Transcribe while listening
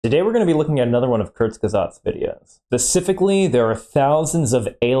Today we're going to be looking at another one of Kurzgesagt's videos. Specifically, there are thousands of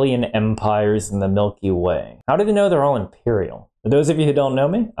alien empires in the Milky Way. How do they know they're all imperial? For those of you who don't know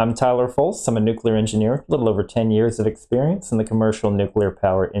me, I'm Tyler Folse. I'm a nuclear engineer with a little over 10 years of experience in the commercial nuclear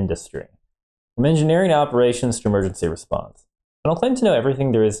power industry. From engineering operations to emergency response. I don't claim to know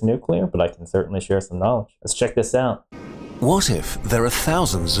everything there is nuclear, but I can certainly share some knowledge. Let's check this out. What if there are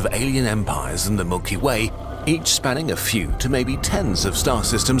thousands of alien empires in the Milky Way, each spanning a few to maybe tens of star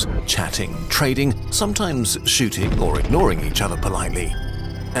systems, chatting, trading, sometimes shooting or ignoring each other politely?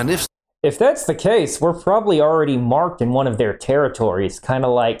 And if that's the case, we're probably already marked in one of their territories, kind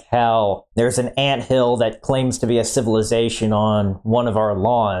of like how there's an anthill that claims to be a civilization on one of our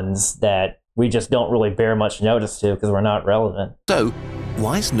lawns that we just don't really bear much notice to because we're not relevant. So,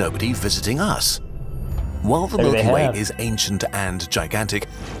 why is nobody visiting us? While the Milky Way is ancient and gigantic,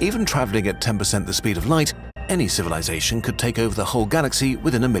 even traveling at 10% the speed of light, any civilization could take over the whole galaxy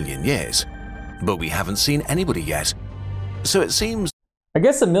within 1 million years. But we haven't seen anybody yet. So it seems... I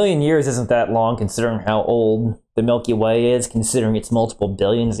guess 1 million years isn't that long considering how old the Milky Way is, considering it's multiple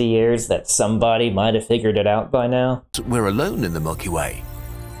billions of years that somebody might have figured it out by now. We're alone in the Milky Way.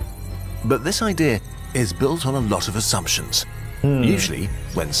 But this idea is built on a lot of assumptions. Usually,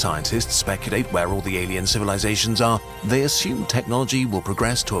 when scientists speculate where all the alien civilizations are, they assume technology will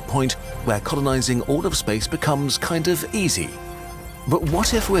progress to a point where colonizing all of space becomes kind of easy. But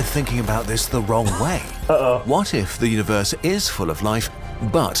what if we're thinking about this the wrong way? What if the universe is full of life,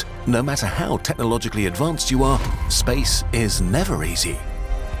 but no matter how technologically advanced you are, space is never easy?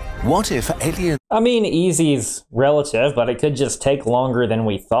 What if aliens... I mean, easy's relative, but it could just take longer than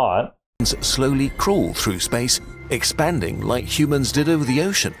we thought. ...slowly crawl through space, expanding like humans did over the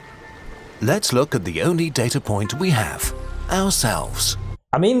ocean? Let's look at the only data point we have, ourselves.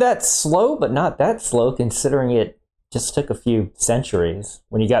 I mean, that's slow, but not that slow considering it just took a few centuries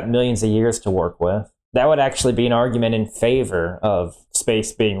when you got millions of years to work with. That would actually be an argument in favor of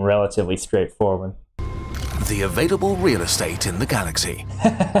space being relatively straightforward. The available real estate in the galaxy.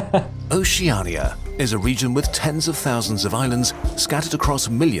 Oceania is a region with tens of thousands of islands scattered across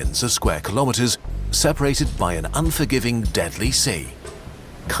millions of square kilometers, separated by an unforgiving, deadly sea.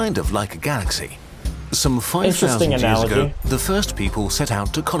 Kind of like a galaxy. Some 5,000 years ago, the first people set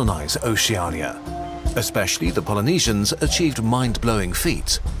out to colonize Oceania. Especially the Polynesians achieved mind-blowing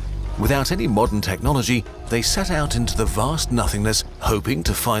feats. Without any modern technology, they set out into the vast nothingness, hoping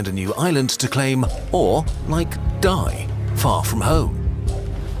to find a new island to claim, or, like, die, far from home.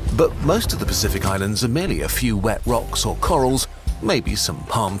 But most of the Pacific Islands are merely a few wet rocks or corals, maybe some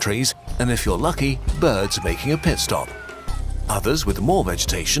palm trees, and if you're lucky, birds making a pit stop. Others with more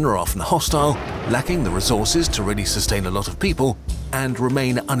vegetation are often hostile, lacking the resources to really sustain a lot of people, and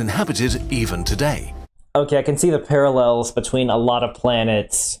remain uninhabited even today. Okay, I can see the parallels between a lot of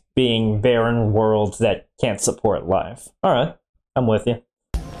planets being barren worlds that can't support life. Alright, I'm with you.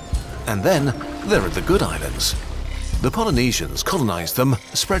 And then there are the good islands. The Polynesians colonized them,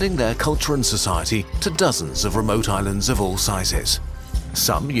 spreading their culture and society to dozens of remote islands of all sizes.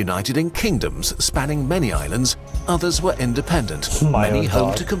 Some united in kingdoms spanning many islands, others were independent, many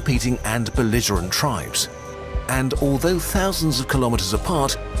home to competing and belligerent tribes. And although thousands of kilometers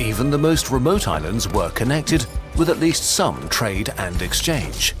apart, even the most remote islands were connected with at least some trade and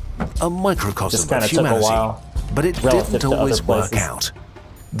exchange. A microcosm of humanity. But it didn't always work out.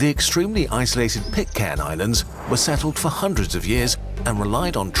 The extremely isolated Pitcairn Islands were settled for hundreds of years and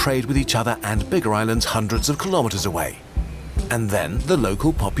relied on trade with each other and bigger islands hundreds of kilometers away. And then the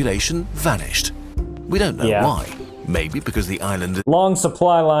local population vanished. We don't know why. Maybe because the island... Long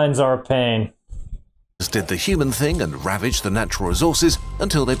supply lines are a pain. ...did the human thing and ravaged the natural resources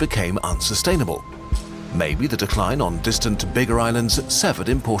until they became unsustainable. Maybe the decline on distant bigger islands severed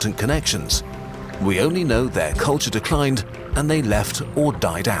important connections. We only know their culture declined and they left or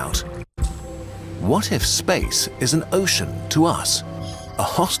died out. What if space is an ocean to us? A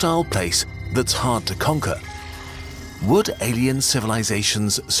hostile place that's hard to conquer? Would alien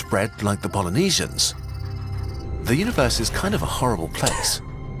civilizations spread like the Polynesians? The universe is kind of a horrible place.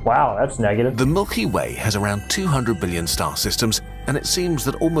 Wow, that's negative. The Milky Way has around 200 billion star systems, and it seems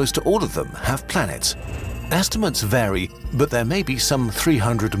that almost all of them have planets. Estimates vary, but there may be some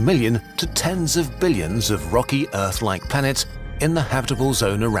 300 million to tens of billions of rocky Earth-like planets in the habitable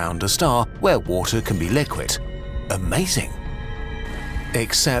zone around a star where water can be liquid. Amazing.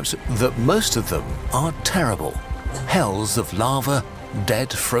 Except that most of them are terrible. Hells of lava,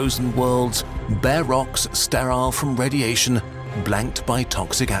 dead frozen worlds, bare rocks sterile from radiation, blanked by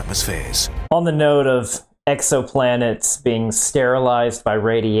toxic atmospheres. On the note of exoplanets being sterilized by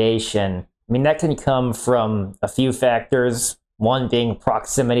radiation, I mean, that can come from a few factors. One being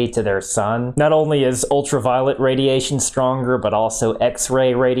proximity to their sun. Not only is ultraviolet radiation stronger, but also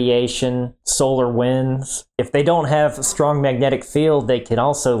X-ray radiation, solar winds. If they don't have a strong magnetic field, they can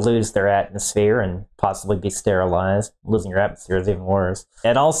also lose their atmosphere and possibly be sterilized. Losing your atmosphere is even worse.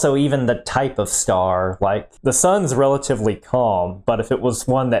 And also even the type of star. Like, the sun's relatively calm, but if it was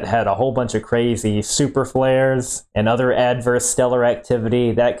one that had a whole bunch of crazy super flares and other adverse stellar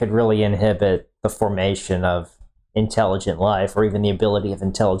activity, that could really inhibit the formation of intelligent life, or even the ability of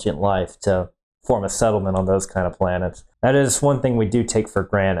intelligent life to form a settlement on those kind of planets. That is one thing we do take for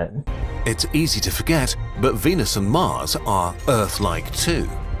granted. It's easy to forget, but Venus and Mars are Earth-like too.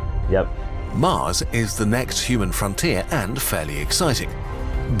 Yep. Mars is the next human frontier and fairly exciting.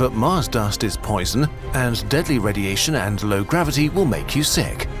 But Mars dust is poison, and deadly radiation and low gravity will make you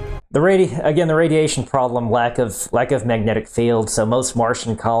sick. The radiation problem, lack of magnetic field, so most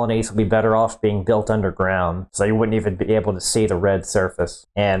Martian colonies will be better off being built underground, so you wouldn't even be able to see the red surface.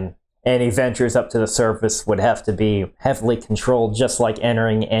 And any ventures up to the surface would have to be heavily controlled, just like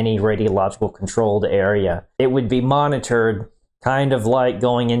entering any radiological controlled area. It would be monitored, kind of like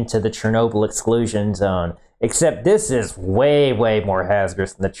going into the Chernobyl exclusion zone. Except this is way, way more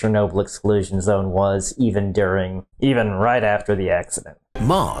hazardous than the Chernobyl exclusion zone was, even right after the accident.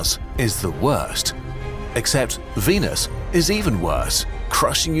 Mars is the worst. Except Venus is even worse,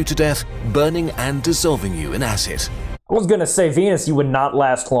 crushing you to death, burning and dissolving you in acid. I was gonna say Venus, you would not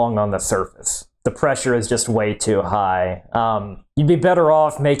last long on the surface. The pressure is just way too high. You'd be better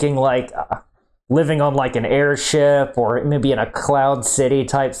off making living on like an airship, or maybe in a cloud city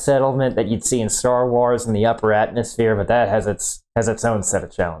type settlement that you'd see in Star Wars in the upper atmosphere, but that has its own set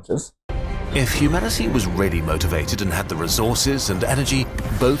of challenges. If humanity was really motivated and had the resources and energy,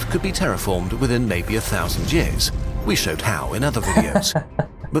 both could be terraformed within maybe 1,000 years. We showed how in other videos.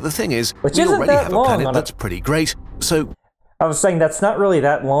 But the thing is, we already have a planet that's pretty great, so... I was saying that's not really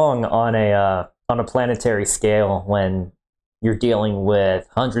that long on a planetary scale when you're dealing with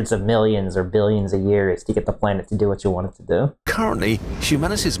hundreds of millions or billions of years to get the planet to do what you want it to do. Currently,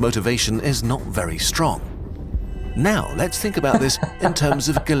 humanity's motivation is not very strong. Now, let's think about this in terms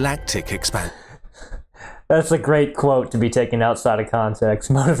of galactic expansion. That's a great quote to be taken outside of context.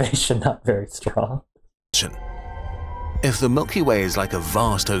 Motivation not very strong. If the Milky Way is like a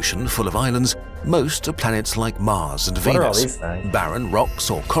vast ocean full of islands, most are planets like Mars and What are all Venus. these things? Barren rocks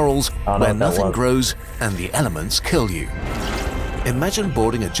or corals where nothing grows and the elements kill you. Imagine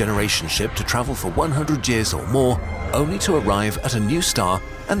boarding a generation ship to travel for 100 years or more, only to arrive at a new star,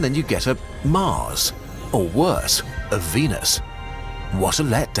 and then you get a Mars. Or worse, a Venus. What a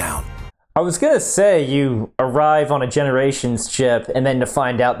letdown. I was gonna say you arrive on a generations ship and then to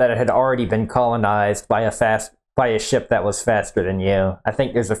find out that it had already been colonized by a ship that was faster than you. I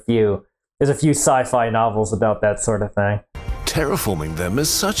think there's a few sci-fi novels about that sort of thing. Terraforming them is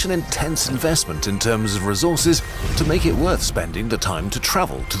such an intense investment in terms of resources to make it worth spending the time to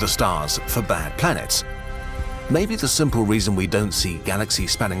travel to the stars for bad planets. Maybe the simple reason we don't see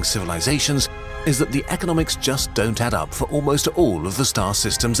galaxy-spanning civilizations is that the economics just don't add up for almost all of the star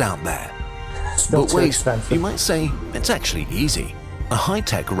systems out there. But wait, you might say it's actually easy. A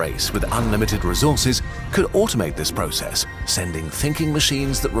high-tech race with unlimited resources could automate this process, sending thinking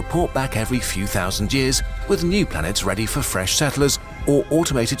machines that report back every few thousand years with new planets ready for fresh settlers, or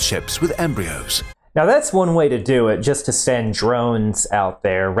automated ships with embryos. Now that's one way to do it, just to send drones out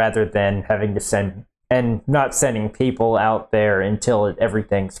there rather than having to send, and not sending people out there until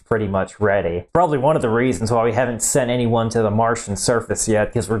everything's pretty much ready. Probably one of the reasons why we haven't sent anyone to the Martian surface yet,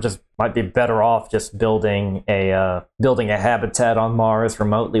 because we're just might be better off just building a habitat on Mars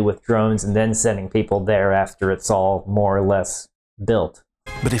remotely with drones and then sending people there after it's all more or less built.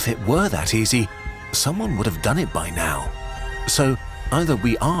 But if it were that easy, someone would have done it by now. So either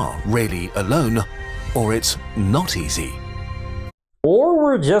we are really alone, or it's not easy. Or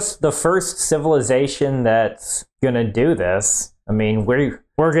we're just the first civilization that's gonna do this. I mean, we're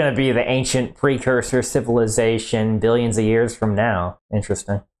gonna be the ancient precursor civilization billions of years from now.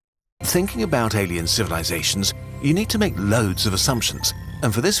 Interesting. Thinking about alien civilizations, you need to make loads of assumptions.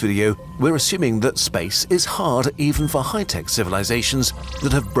 And for this video, we're assuming that space is hard even for high-tech civilizations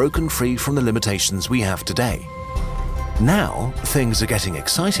that have broken free from the limitations we have today. Now, things are getting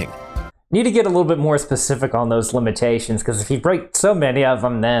exciting. Need to get a little bit more specific on those limitations, because if you break so many of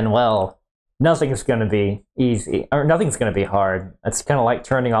them, then, well, nothing's going to be easy, or nothing's going to be hard. It's kind of like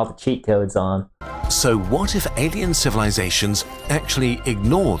turning all the cheat codes on. So what if alien civilizations actually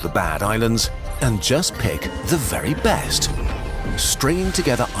ignore the bad islands and just pick the very best? Stringing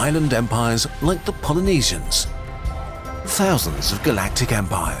together island empires like the Polynesians. Thousands of galactic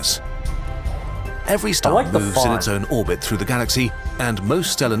empires. Every star like the moves in font. its own orbit through the galaxy, and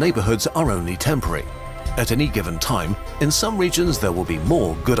most stellar neighborhoods are only temporary. At any given time, in some regions there will be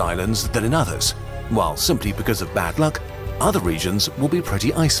more good islands than in others, while simply because of bad luck, other regions will be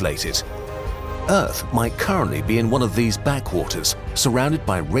pretty isolated. Earth might currently be in one of these backwaters, surrounded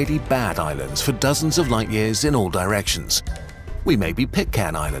by really bad islands for dozens of light years in all directions. We may be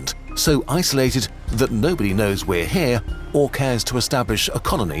Pitcairn Island, so isolated that nobody knows we're here or cares to establish a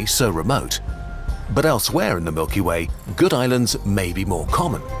colony so remote. But elsewhere in the Milky Way, good islands may be more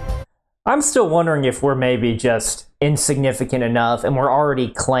common. I'm still wondering if we're maybe just insignificant enough and we're already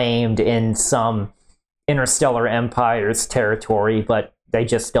claimed in some interstellar empire's territory, but they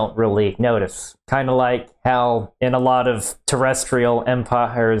just don't really notice. Kind of like how in a lot of terrestrial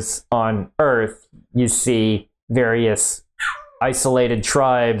empires on Earth, you see various isolated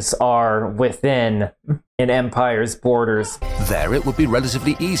tribes are within an empire's borders. There it would be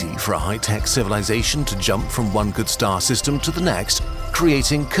relatively easy for a high-tech civilization to jump from one good star system to the next,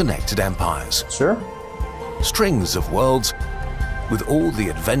 creating connected empires. Sure. Strings of worlds with all the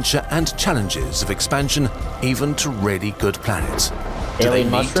adventure and challenges of expansion, even to really good planets. Do they Alien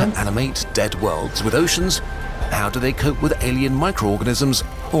need mushrooms? to animate dead worlds with oceans? How do they cope with alien microorganisms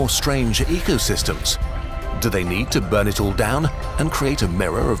or strange ecosystems? Do they need to burn it all down and create a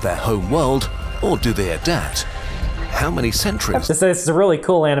mirror of their home world, or do they adapt? How many centuries? This is a really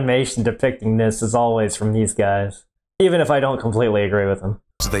cool animation depicting this, as always, from these guys. Even if I don't completely agree with them.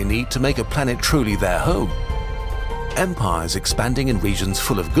 Do they need to make a planet truly their home? Empires expanding in regions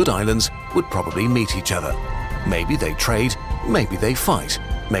full of good islands would probably meet each other. Maybe they trade, maybe they fight,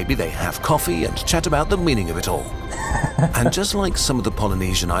 maybe they have coffee and chat about the meaning of it all. And just like some of the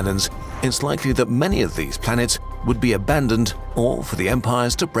Polynesian islands, it's likely that many of these planets would be abandoned or for the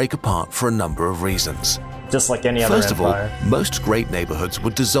empires to break apart for a number of reasons. Just like any other First of all, empire. most great neighborhoods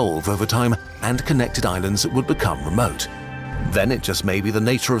would dissolve over time and connected islands would become remote. Then it just may be the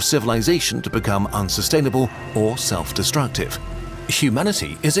nature of civilization to become unsustainable or self-destructive.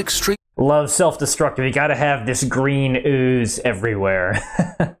 Humanity is extremely Love self-destructive. You gotta have this green ooze everywhere.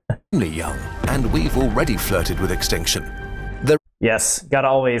 young, and we've already flirted with extinction. Yes, gotta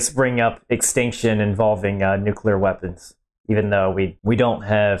always bring up extinction involving nuclear weapons. Even though we don't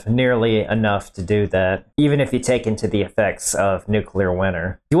have nearly enough to do that, even if you take into the effects of nuclear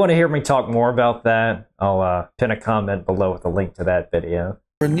winter. If you want to hear me talk more about that, I'll pin a comment below with a link to that video.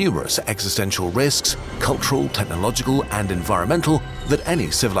 There are numerous existential risks, cultural, technological, and environmental, that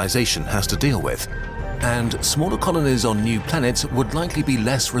any civilization has to deal with. And smaller colonies on new planets would likely be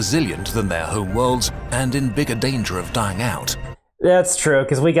less resilient than their home worlds and in bigger danger of dying out. That's true,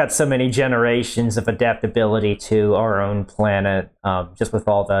 because we got so many generations of adaptability to our own planet, just with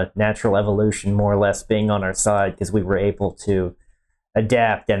all the natural evolution more or less being on our side, because we were able to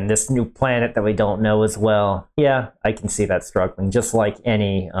adapt, and this new planet that we don't know as well. Yeah, I can see that struggling, just like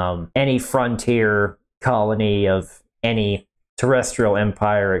any frontier colony of any terrestrial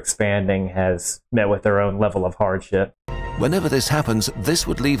empire expanding has met with their own level of hardship. Whenever this happens, this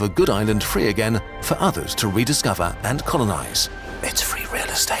would leave a good island free again for others to rediscover and colonize. It's free real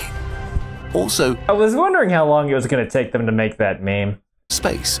estate. Also, I was wondering how long it was going to take them to make that meme.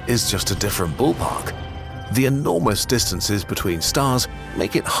 space is just a different ballpark. The enormous distances between stars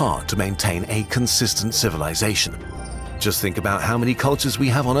make it hard to maintain a consistent civilization. Just think about how many cultures we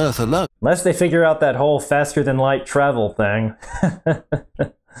have on Earth alone. Unless they figure out that whole faster-than-light travel thing.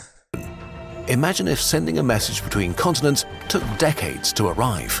 Imagine if sending a message between continents took decades to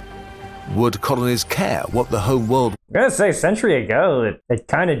arrive. Would colonies care what the home world I'm gonna say, a century ago, it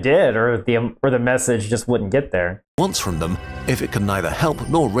kind of did, or the message just wouldn't get there. wants from them if it can neither help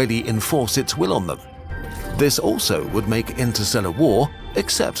nor really enforce its will on them? This also would make interstellar war,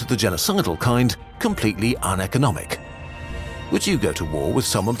 except the genocidal kind, completely uneconomic. Would you go to war with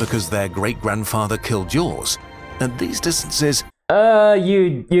someone because their great-grandfather killed yours? At these distances,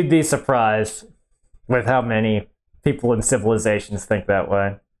 You'd be surprised with how many people in civilizations think that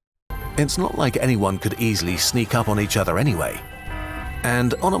way. it's not like anyone could easily sneak up on each other anyway.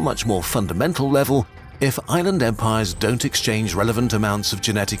 And on a much more fundamental level, if island empires don't exchange relevant amounts of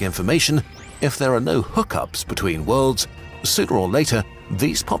genetic information, if there are no hookups between worlds, sooner or later,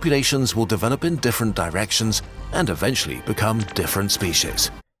 these populations will develop in different directions and eventually become different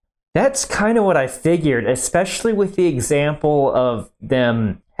species. That's kind of what I figured, especially with the example of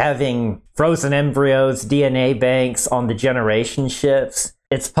them having frozen embryos, DNA banks on the generation ships.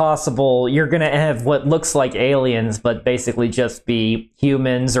 It's possible you're going to have what looks like aliens, but basically just be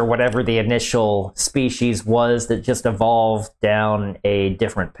humans or whatever the initial species was that just evolved down a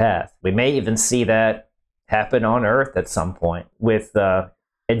different path. We may even see that happen on Earth at some point with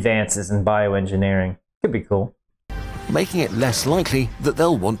advances in bioengineering. Could be cool. making it less likely that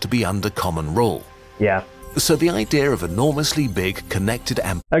they'll want to be under common rule. Yeah. So the idea of enormously big connected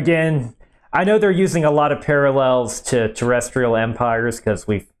empires... Again, I know they're using a lot of parallels to terrestrial empires because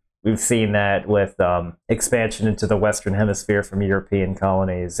we've seen that with expansion into the Western Hemisphere from European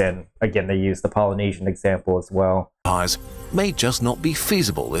colonies, and again, they use the Polynesian example as well. May just not be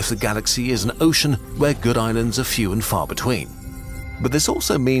feasible if the galaxy is an ocean where good islands are few and far between. But this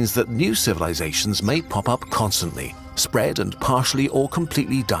also means that new civilizations may pop up constantly, spread and partially or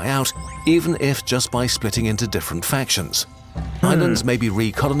completely die out, even if just by splitting into different factions. Islands may be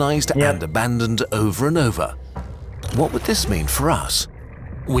recolonized and abandoned over and over. What would this mean for us?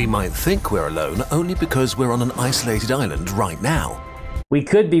 We might think we're alone only because we're on an isolated island right now. We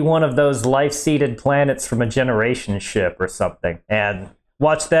could be one of those life-seeded planets from a generation ship or something. And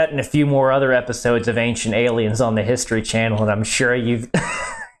watch that and a few more other episodes of Ancient Aliens on the History Channel, and I'm sure you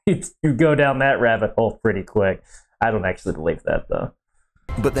go down that rabbit hole pretty quick. I don't actually believe that, though.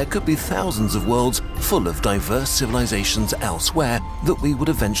 But there could be thousands of worlds full of diverse civilizations elsewhere that we would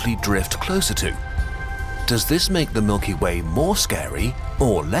eventually drift closer to. Does this make the Milky Way more scary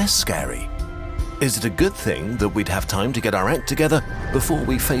or less scary? Is it a good thing that we'd have time to get our act together before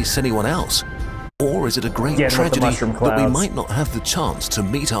we face anyone else? Or is it a great tragedy that we might not have the chance to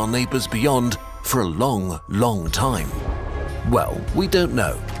meet our neighbors beyond for a long, long time? Well, we don't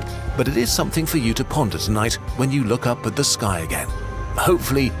know, but it is something for you to ponder tonight when you look up at the sky again.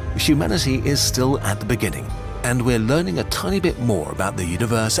 Hopefully, humanity is still at the beginning, and we're learning a tiny bit more about the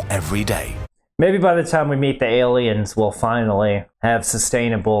universe every day. Maybe by the time we meet the aliens, we'll finally have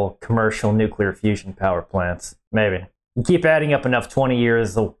sustainable commercial nuclear fusion power plants. Maybe. You keep adding up enough 20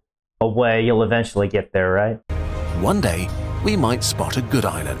 years away, you'll eventually get there, right? One day, we might spot a good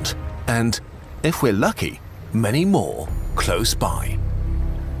island, and, if we're lucky, many more close by.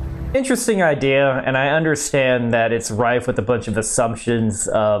 Interesting idea, and I understand that it's rife with a bunch of assumptions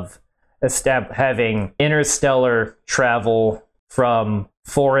of having interstellar travel from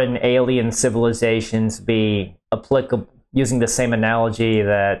foreign alien civilizations be applicable, using the same analogy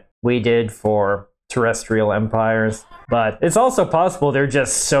that we did for terrestrial empires. But it's also possible they're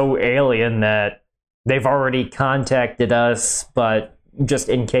just so alien that they've already contacted us, but just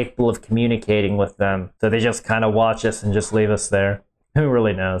incapable of communicating with them. So they just kind of watch us and just leave us there. Who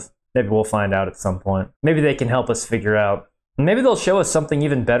really knows? Maybe we'll find out at some point. Maybe they can help us figure out. Maybe they'll show us something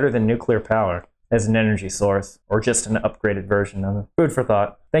even better than nuclear power as an energy source, or just an upgraded version of it. Food for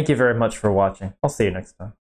thought. Thank you very much for watching. I'll see you next time.